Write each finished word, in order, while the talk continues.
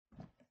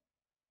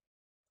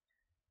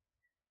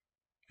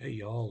Hey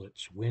y'all,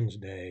 it's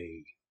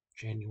Wednesday,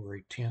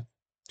 January 10th,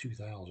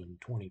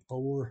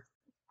 2024.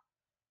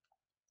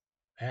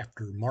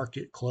 After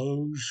market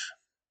close,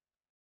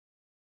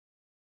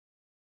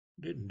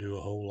 didn't do a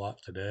whole lot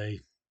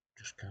today.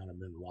 Just kind of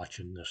been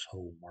watching this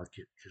whole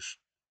market just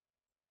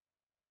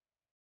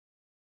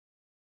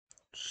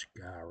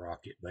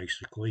skyrocket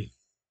basically.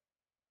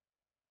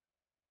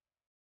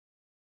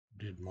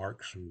 Did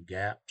mark some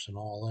gaps and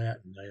all that,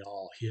 and they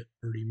all hit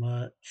pretty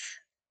much,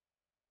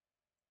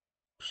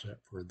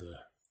 except for the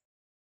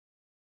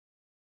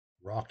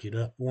rocket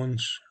up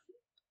ones.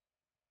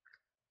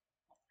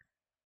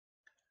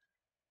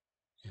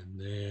 And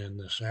then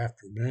this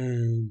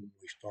afternoon,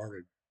 we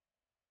started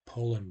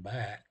pulling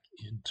back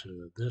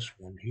into this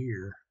one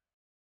here.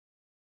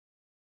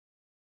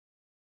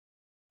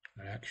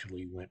 I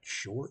actually went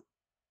short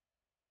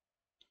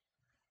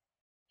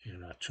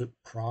and I took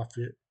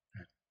profit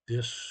at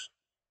this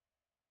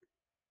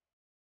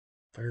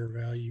fair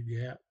value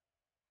gap.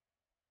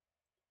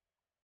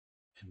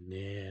 And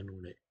then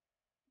when it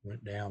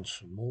went down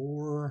some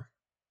more,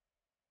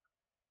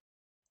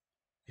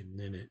 and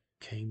then it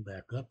came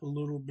back up a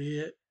little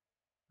bit,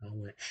 I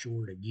went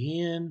short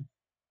again.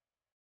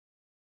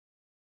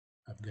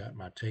 I've got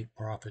my take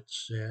profit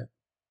set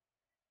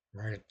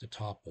right at the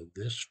top of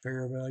this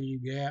fair value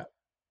gap.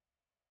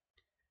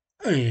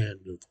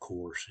 And of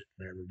course,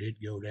 it never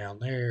did go down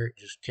there. It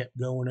just kept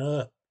going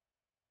up.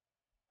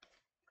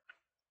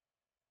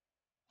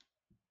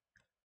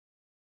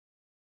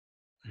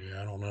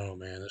 Yeah, I don't know,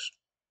 man. This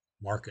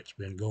market's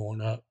been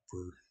going up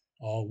for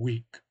all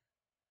week.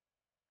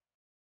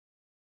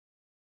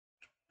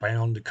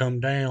 Bound to come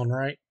down,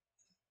 right?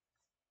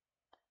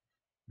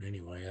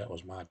 Anyway, that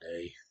was my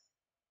day.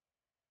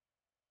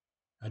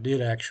 I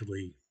did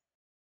actually,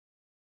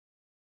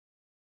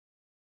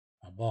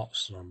 I bought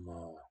some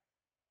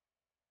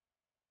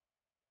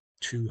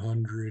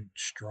 200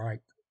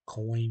 strike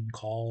coin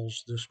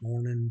calls this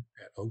morning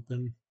at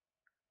open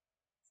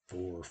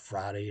for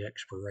Friday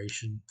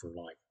expiration for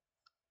like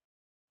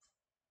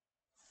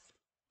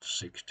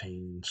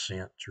 16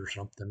 cents or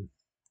something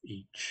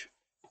each.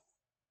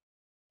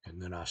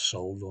 And then I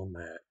sold them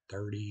at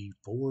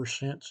 34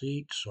 cents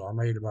each. So I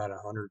made about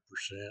 100%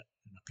 in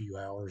a few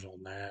hours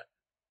on that.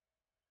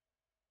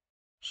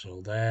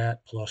 So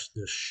that plus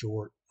this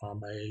short I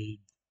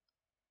made,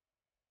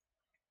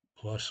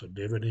 plus a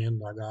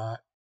dividend I got,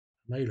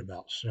 made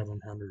about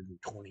 $721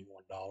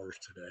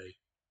 today.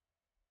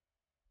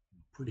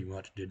 Pretty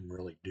much didn't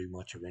really do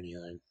much of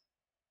anything.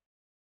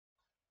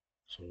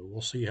 So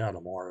we'll see how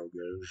tomorrow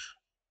goes.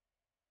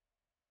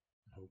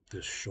 I hope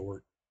this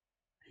short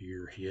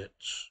here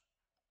hits.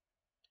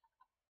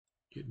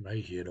 It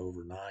may hit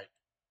overnight.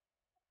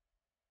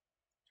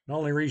 The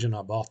only reason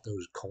I bought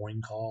those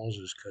coin calls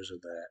is because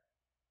of that.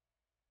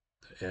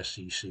 The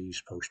SEC is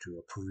supposed to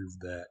approve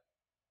that,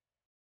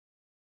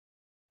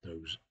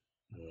 those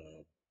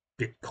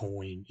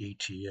Bitcoin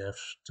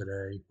ETFs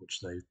today,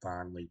 which they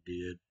finally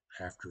did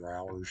after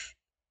hours.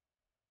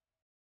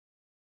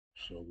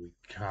 So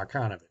I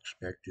kind of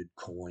expected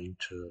coin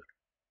to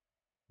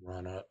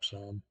run up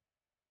some.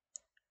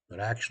 But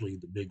actually,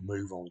 the big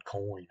move on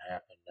coin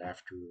happened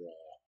after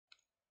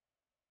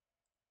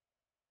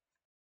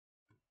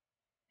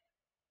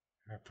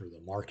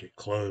the market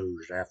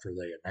closed. After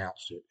they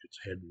announced it, it's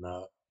heading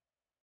up.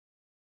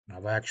 And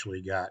I've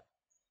actually got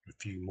a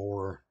few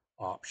more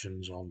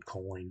options on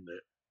coin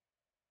that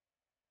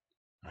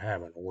I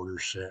have an order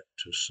set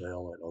to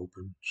sell at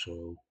open,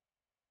 so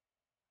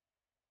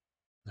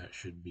that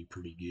should be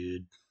pretty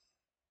good.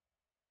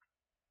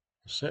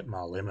 I set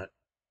my limit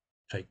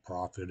take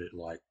profit at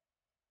like,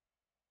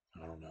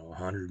 I don't know,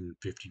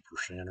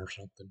 150% or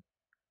something.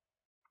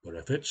 But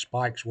if it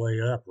spikes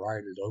way up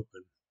right at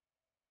open,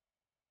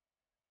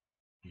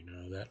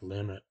 that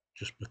limit,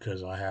 just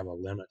because I have a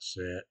limit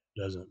set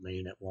doesn't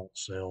mean it won't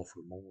sell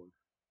for more,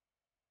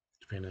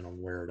 depending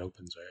on where it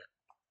opens at.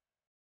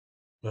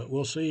 But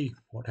we'll see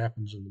what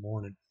happens in the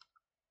morning.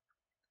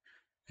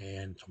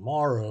 And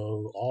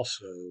tomorrow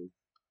also,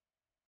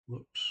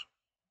 whoops,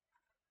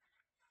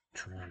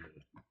 trying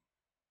to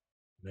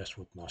mess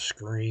with my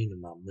screen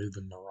and I'm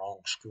moving the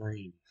wrong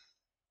screen.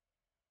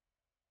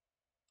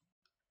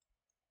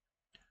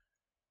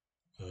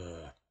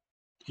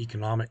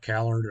 Economic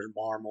calendar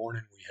tomorrow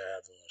morning, we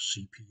have a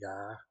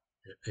CPI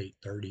at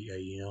 8:30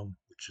 a.m.,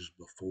 which is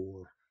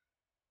before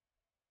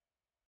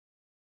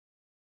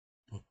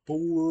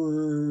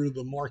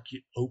the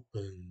market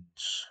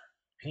opens,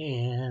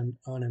 and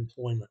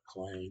unemployment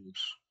claims.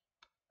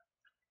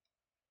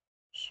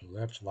 So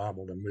that's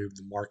liable to move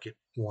the market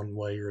one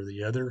way or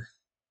the other.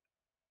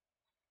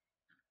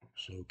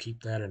 So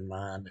keep that in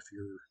mind if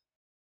you're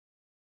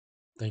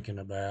thinking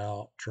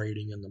about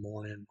trading in the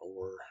morning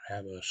or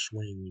have a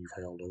swing you've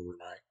held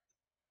overnight.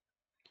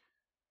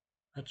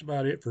 That's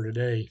about it for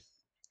today.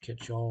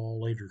 Catch y'all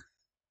later.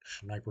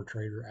 Sniper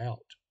Trader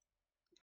out.